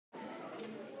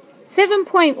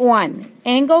7.1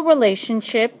 Angle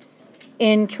relationships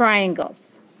in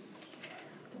triangles.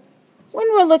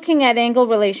 When we're looking at angle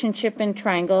relationship in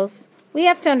triangles, we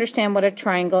have to understand what a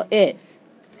triangle is.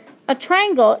 A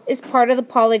triangle is part of the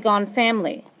polygon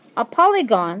family. A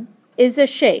polygon is a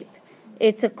shape.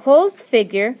 It's a closed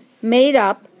figure made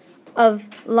up of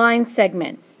line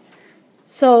segments.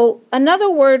 So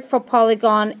another word for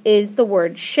polygon is the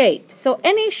word shape. So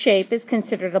any shape is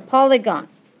considered a polygon.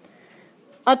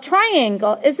 A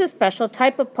triangle is a special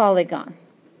type of polygon.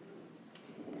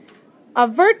 A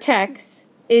vertex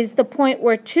is the point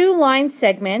where two line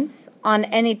segments on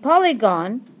any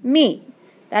polygon meet.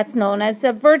 That's known as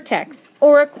a vertex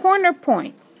or a corner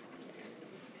point.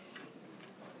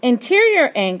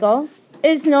 Interior angle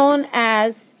is known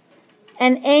as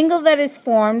an angle that is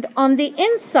formed on the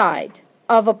inside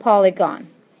of a polygon.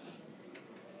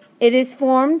 It is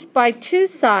formed by two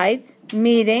sides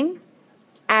meeting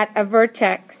at a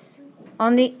vertex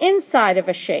on the inside of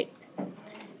a shape.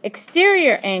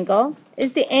 Exterior angle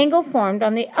is the angle formed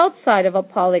on the outside of a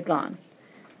polygon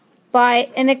by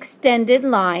an extended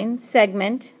line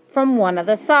segment from one of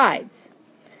the sides.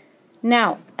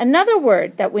 Now, another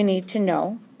word that we need to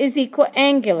know is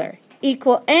equiangular.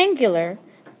 Equiangular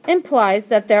implies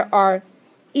that there are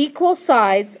equal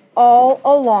sides all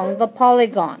along the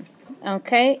polygon.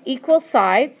 Okay, equal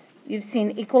sides, you've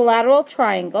seen equilateral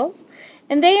triangles,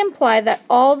 and they imply that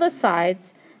all the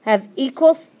sides have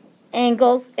equal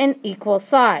angles and equal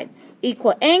sides.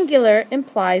 Equiangular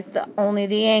implies only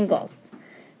the angles.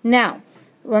 Now,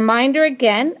 reminder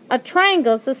again, a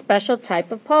triangle is a special type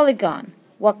of polygon.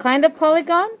 What kind of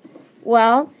polygon?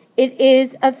 Well, it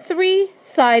is a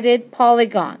three-sided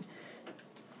polygon.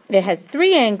 It has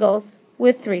three angles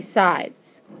with three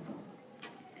sides.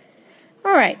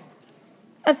 All right,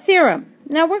 a theorem.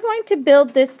 Now we're going to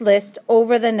build this list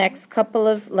over the next couple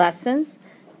of lessons.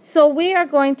 So we are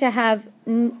going to have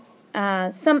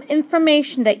some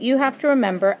information that you have to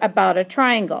remember about a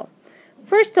triangle.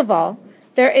 First of all,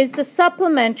 there is the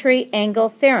supplementary angle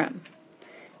theorem.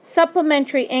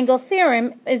 Supplementary angle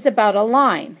theorem is about a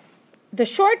line. The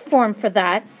short form for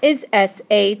that is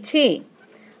SAT.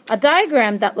 A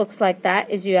diagram that looks like that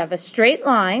is you have a straight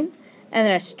line and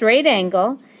then a straight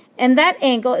angle, and that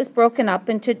angle is broken up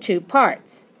into two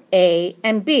parts, A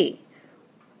and B.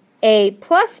 A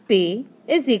plus B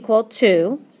is equal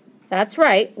to, that's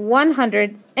right,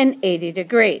 180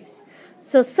 degrees.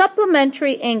 So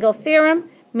supplementary angle theorem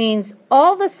means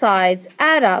all the sides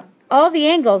add up, all the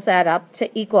angles add up to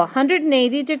equal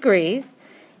 180 degrees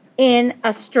in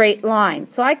a straight line.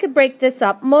 So I could break this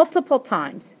up multiple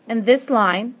times, and this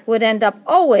line would end up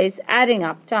always adding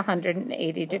up to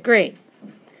 180 degrees.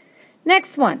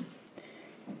 Next one,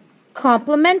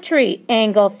 complementary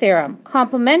angle theorem.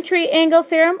 Complementary angle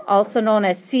theorem, also known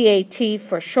as CAT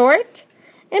for short,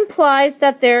 implies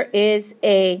that there is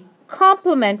a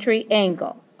complementary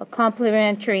angle. A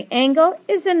complementary angle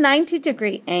is a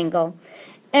 90-degree angle.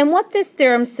 And what this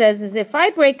theorem says is if I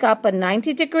break up a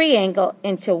 90-degree angle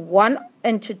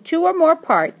into two or more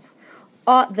parts,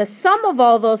 the sum of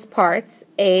all those parts,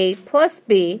 A plus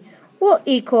B, will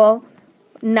equal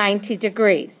 90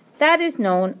 degrees. That is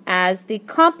known as the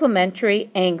complementary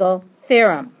angle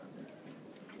theorem.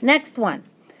 Next one,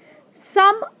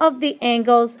 sum of the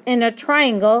angles in a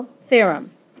triangle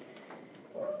theorem.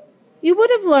 You would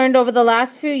have learned over the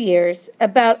last few years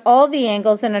about all the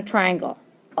angles in a triangle.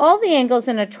 All the angles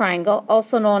in a triangle,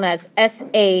 also known as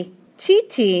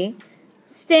SATT,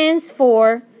 stands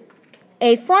for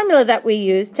a formula that we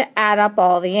use to add up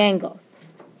all the angles.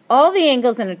 All the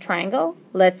angles in a triangle,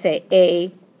 let's say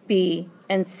A, B,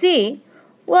 and C,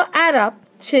 will add up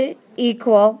to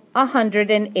equal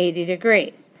 180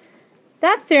 degrees.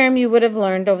 That theorem you would have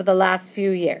learned over the last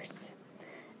few years.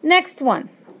 Next one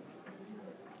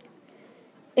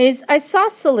is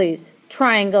isosceles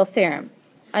triangle theorem.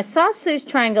 Isosceles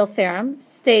triangle theorem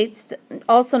states,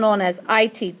 also known as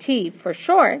ITT for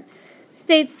short,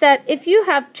 states that if you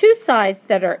have two sides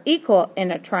that are equal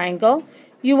in a triangle,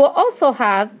 you will also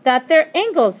have that their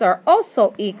angles are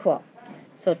also equal.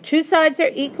 So two sides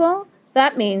are equal,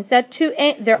 that means that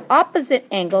their opposite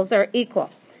angles are equal.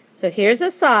 So here's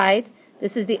a side,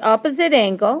 this is the opposite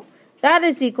angle, that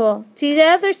is equal to the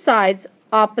other side's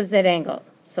opposite angle.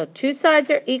 So two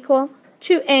sides are equal,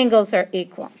 two angles are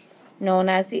equal, known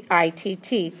as the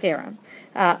ITT theorem.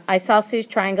 Isosceles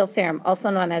triangle theorem,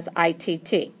 also known as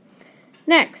ITT.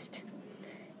 Next,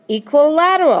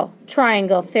 equilateral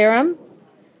triangle theorem,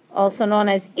 also known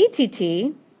as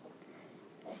ETT,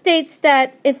 states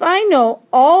that if I know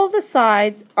all the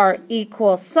sides are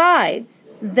equal sides,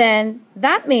 then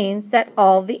that means that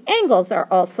all the angles are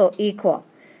also equal.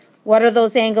 What are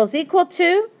those angles equal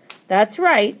to? That's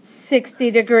right,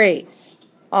 60 degrees.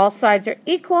 All sides are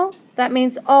equal. That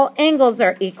means all angles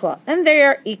are equal, and they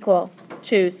are equal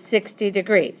to 60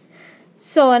 degrees.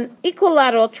 So an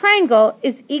equilateral triangle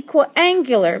is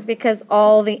equiangular because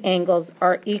all the angles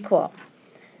are equal.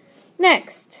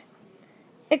 Next,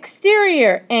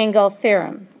 exterior angle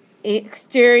theorem.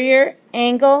 Exterior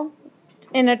angle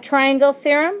in a triangle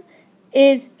theorem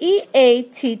is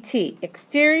EATT,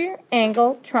 exterior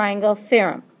angle triangle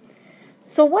theorem.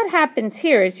 So what happens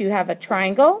here is you have a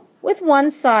triangle with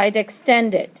one side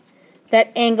extended.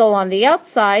 That angle on the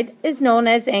outside is known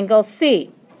as angle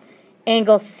C.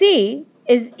 Angle C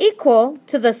is equal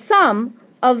to the sum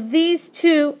of these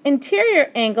two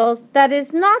interior angles that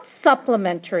is not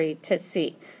supplementary to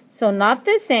C. So not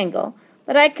this angle,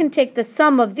 but I can take the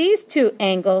sum of these two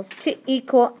angles to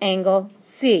equal angle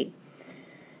C.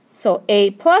 So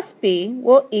A plus B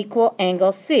will equal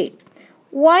angle C.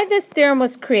 Why this theorem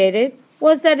was created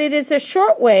was that it is a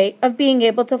short way of being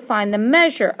able to find the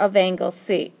measure of angle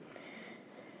C.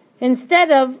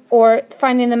 Instead of, or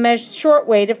finding the short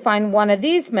way to find one of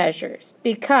these measures,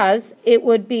 because it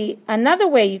would be another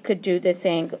way you could do this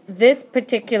angle. This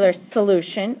particular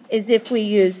solution is if we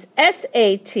use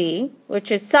SAT,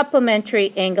 which is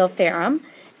supplementary angle theorem,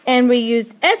 and we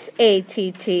used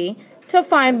SATT to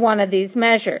find one of these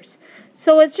measures.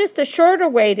 So it's just a shorter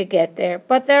way to get there,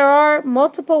 but there are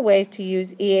multiple ways to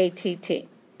use EATT.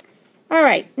 All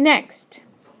right, next,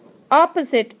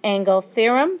 opposite angle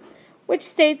theorem, which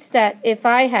states that if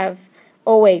I have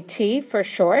OAT for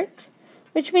short,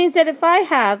 which means that if I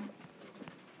have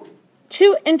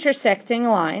two intersecting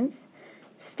lines,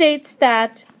 states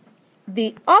that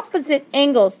the opposite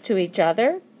angles to each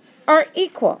other are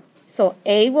equal. So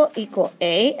A will equal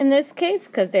A in this case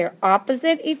because they're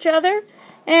opposite each other,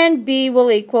 and B will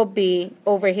equal B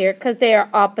over here because they are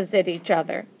opposite each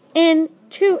other in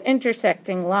two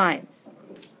intersecting lines.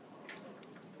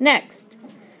 Next,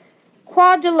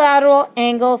 quadrilateral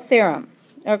angle theorem,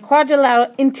 or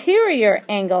quadrilateral interior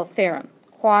angle theorem.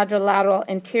 Quadrilateral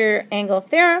interior angle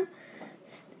theorem,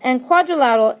 and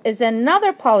quadrilateral is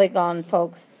another polygon,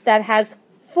 folks, that has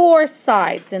four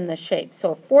sides in the shape.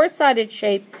 So a four-sided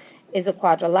shape is a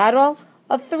quadrilateral,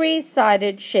 a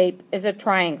three-sided shape is a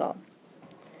triangle.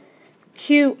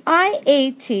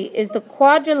 QIAT is the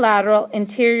quadrilateral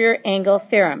interior angle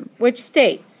theorem, which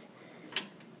states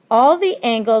all the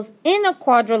angles in a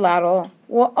quadrilateral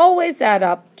will always add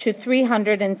up to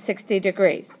 360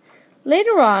 degrees.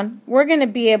 Later on, we're going to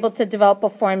be able to develop a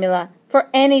formula for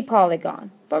any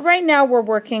polygon, but right now we're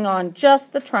working on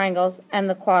just the triangles and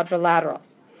the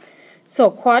quadrilaterals. So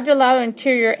quadrilateral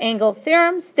interior angle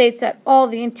theorem states that all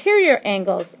the interior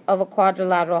angles of a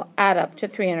quadrilateral add up to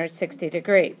 360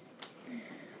 degrees.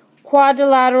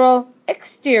 Quadrilateral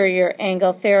exterior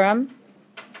angle theorem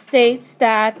states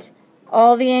that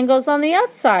all the angles on the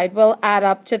outside will add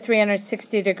up to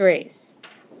 360 degrees.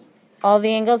 All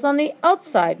the angles on the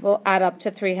outside will add up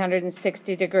to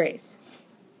 360 degrees.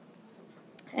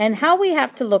 And how we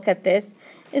have to look at this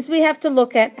is we have to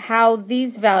look at how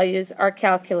these values are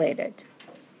calculated.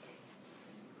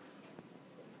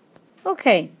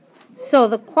 Okay, so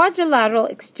the quadrilateral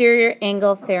exterior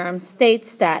angle theorem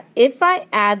states that if I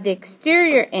add the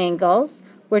exterior angles,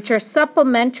 which are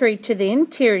supplementary to the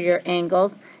interior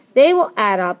angles, they will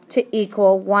add up to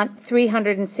equal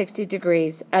 360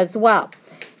 degrees as well.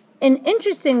 An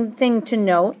interesting thing to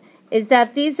note is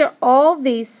that these are all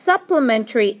the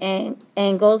supplementary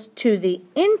angles to the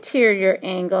interior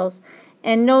angles,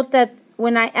 and note that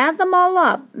when I add them all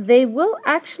up, they will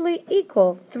actually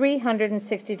equal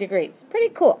 360 degrees. Pretty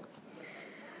cool.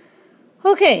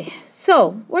 Okay,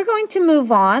 so we're going to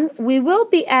move on. We will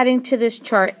be adding to this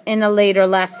chart in a later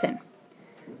lesson.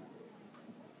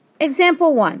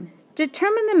 Example 1.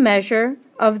 Determine the measure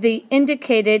of the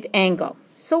indicated angle.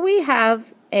 So we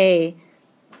have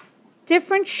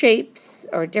different shapes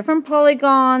or different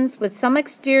polygons with some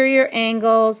exterior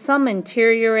angles, some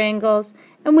interior angles,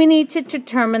 and we need to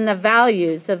determine the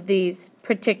values of these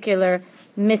particular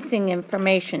missing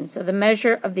information. So the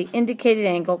measure of the indicated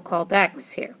angle called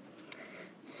x here.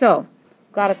 So,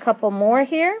 got a couple more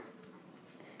here,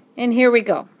 and here we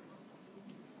go.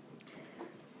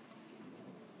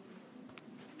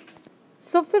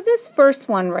 So for this first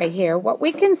one right here, what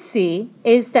we can see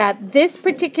is that this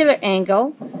particular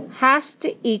angle has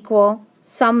to equal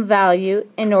some value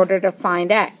in order to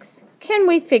find x. Can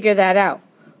we figure that out?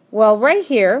 Well, right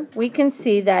here, we can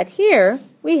see that here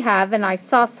we have an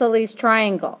isosceles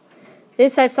triangle.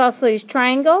 This isosceles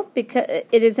triangle, because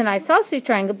it is an isosceles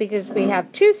triangle because we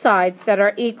have two sides that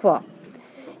are equal.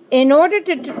 In order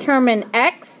to determine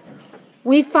x,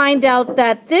 we find out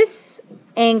that this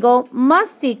angle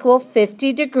must equal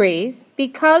 50 degrees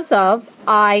because of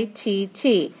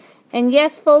ITT. And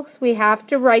yes, folks, we have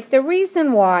to write the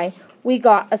reason why we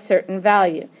got a certain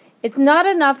value. It's not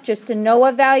enough just to know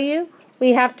a value.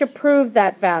 We have to prove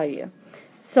that value.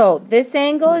 So this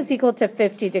angle is equal to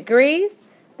 50 degrees.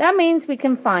 That means we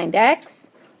can find x.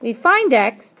 We find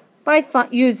x by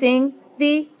using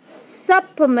the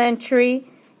supplementary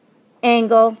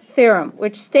angle theorem,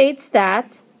 which states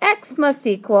that x must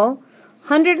equal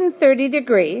 130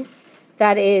 degrees,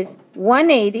 that is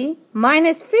 180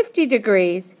 minus 50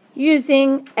 degrees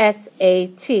using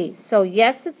SAT. So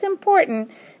yes, it's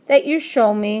important that you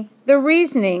show me the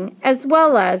reasoning as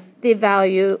well as the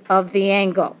value of the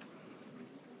angle.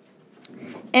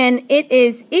 And it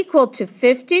is equal to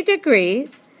 130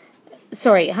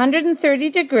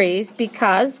 degrees,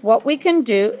 because what we can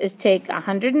do is take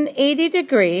 180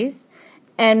 degrees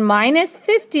and minus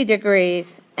 50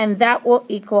 degrees, and that will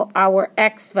equal our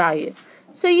x value.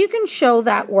 So you can show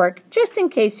that work just in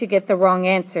case you get the wrong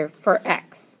answer for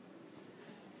x.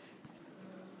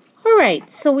 Alright,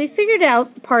 so we figured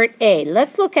out part A.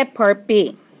 Let's look at part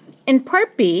B. In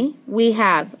part B, we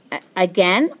have,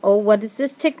 again, what does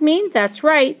this tick mean? That's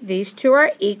right, these two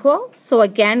are equal. So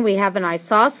again, we have an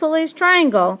isosceles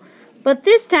triangle, but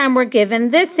this time we're given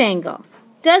this angle.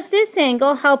 Does this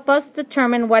angle help us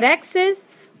determine what x is?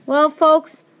 Well,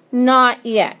 folks, not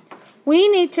yet. We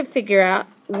need to figure out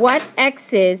what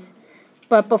x is,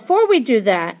 but before we do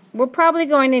that, we're probably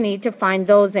going to need to find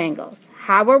those angles.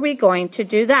 How are we going to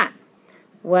do that?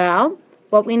 Well,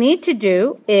 what we need to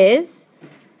do is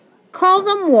call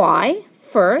them y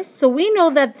first, so we know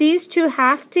that these two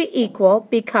have to equal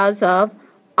because of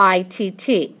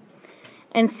ITT.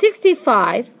 And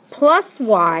 65 plus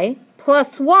y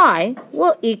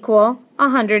will equal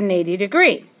 180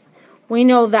 degrees. We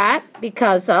know that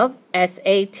because of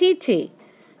SATT.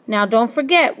 Now don't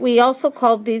forget, we also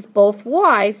called these both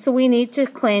y, so we need to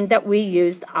claim that we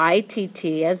used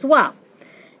ITT as well.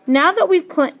 Now that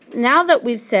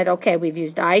we've said, okay, we've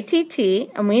used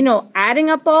ITT, and we know adding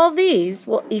up all these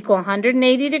will equal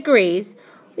 180 degrees,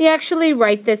 we actually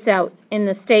write this out in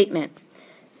the statement.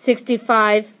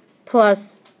 65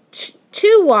 plus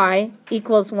 2y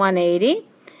equals 180,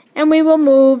 and we will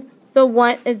move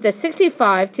the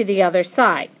 65 to the other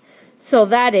side. So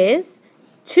that is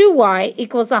 2y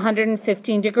equals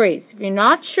 115 degrees. If you're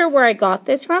not sure where I got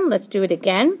this from, let's do it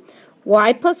again.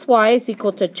 Y plus y is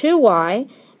equal to 2y,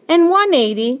 and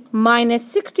 180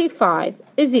 minus 65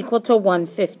 is equal to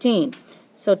 115.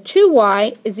 So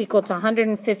 2y is equal to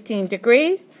 115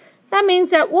 degrees. That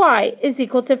means that y is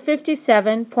equal to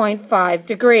 57.5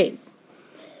 degrees.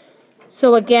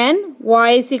 So again,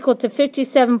 y is equal to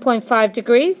 57.5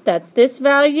 degrees. That's this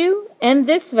value and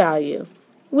this value.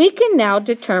 We can now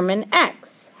determine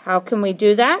x. How can we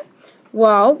do that?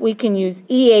 Well, we can use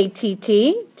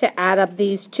EATT to add up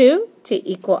these two to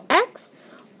equal x.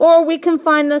 Or we can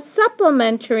find the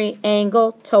supplementary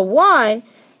angle to y,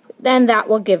 then that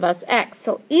will give us x.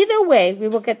 So either way, we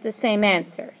will get the same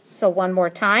answer. So one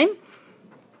more time,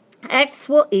 x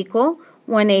will equal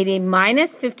 180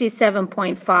 minus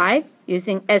 57.5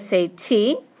 using SAT,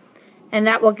 and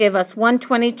that will give us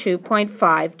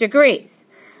 122.5 degrees.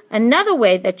 Another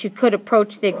way that you could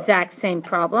approach the exact same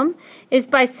problem is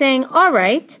by saying, all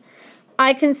right,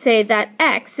 I can say that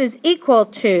x is equal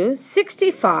to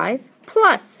 65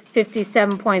 plus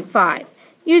 57.5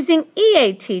 using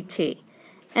EATT,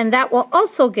 and that will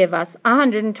also give us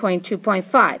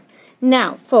 122.5.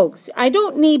 Now, folks, I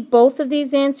don't need both of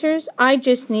these answers, I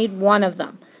just need one of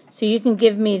them. So you can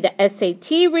give me the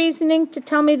SAT reasoning to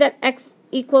tell me that x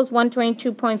equals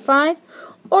 122.5,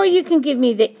 or you can give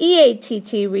me the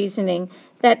EATT reasoning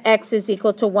that x is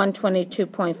equal to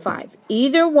 122.5.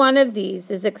 Either one of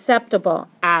these is acceptable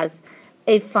as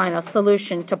a final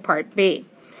solution to part B.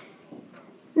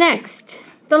 Next,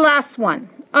 the last one.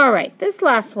 All right, this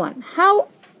last one. How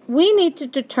we need to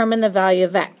determine the value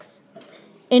of x.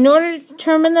 In order to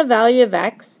determine the value of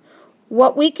x,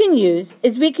 what we can use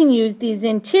is we can use these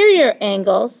interior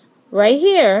angles right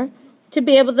here to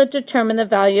be able to determine the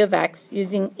value of x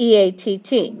using EATT.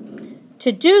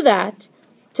 To do that,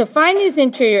 to find these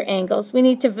interior angles, we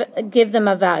need to give them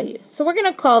a value. So we're going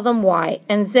to call them y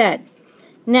and z.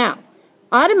 Now,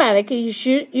 automatically,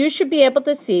 you should be able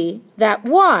to see that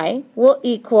y will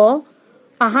equal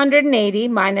 180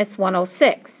 minus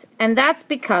 106. And that's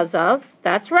because of,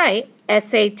 that's right,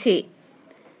 SAT.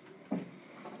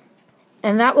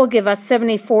 And that will give us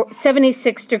 74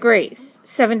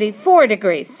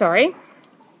 degrees, sorry.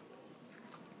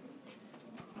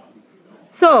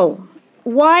 So,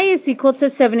 y is equal to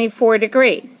 74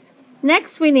 degrees.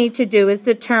 Next we need to do is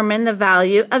determine the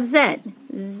value of z.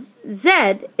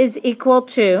 Z is equal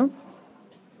to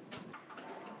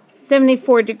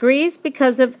 74 degrees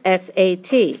because of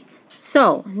SAT.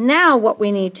 So now what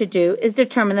we need to do is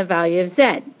determine the value of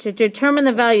z. To determine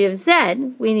the value of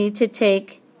z, we need to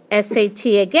take SAT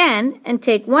again and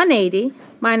take 180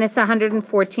 minus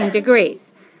 114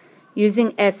 degrees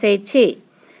using SAT.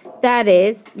 That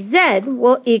is, z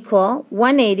will equal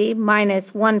 180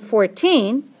 minus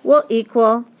 114 will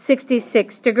equal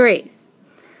 66 degrees.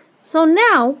 So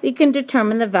now we can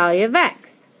determine the value of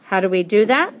x. How do we do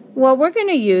that? Well, we're going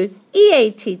to use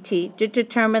EATT to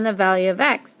determine the value of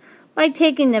x by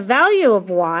taking the value of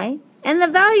y and the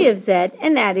value of z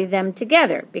and adding them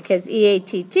together, because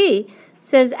EATT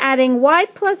says adding y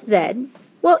plus z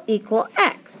will equal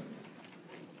x.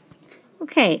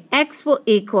 Okay, x will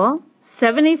equal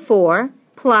 74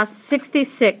 plus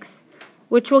 66,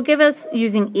 which will give us,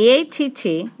 using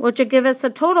EATT, which will give us a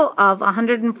total of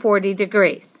 140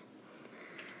 degrees.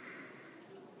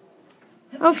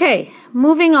 Okay,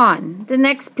 moving on, the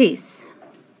next piece.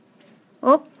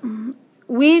 What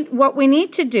we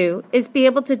need to do is be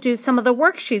able to do some of the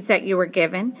worksheets that you were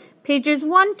given. Pages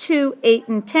 1, 2, 8,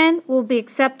 and 10 will be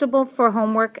acceptable for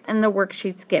homework and the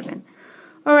worksheets given.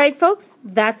 All right, folks,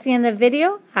 that's the end of the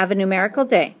video. Have a numerical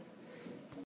day.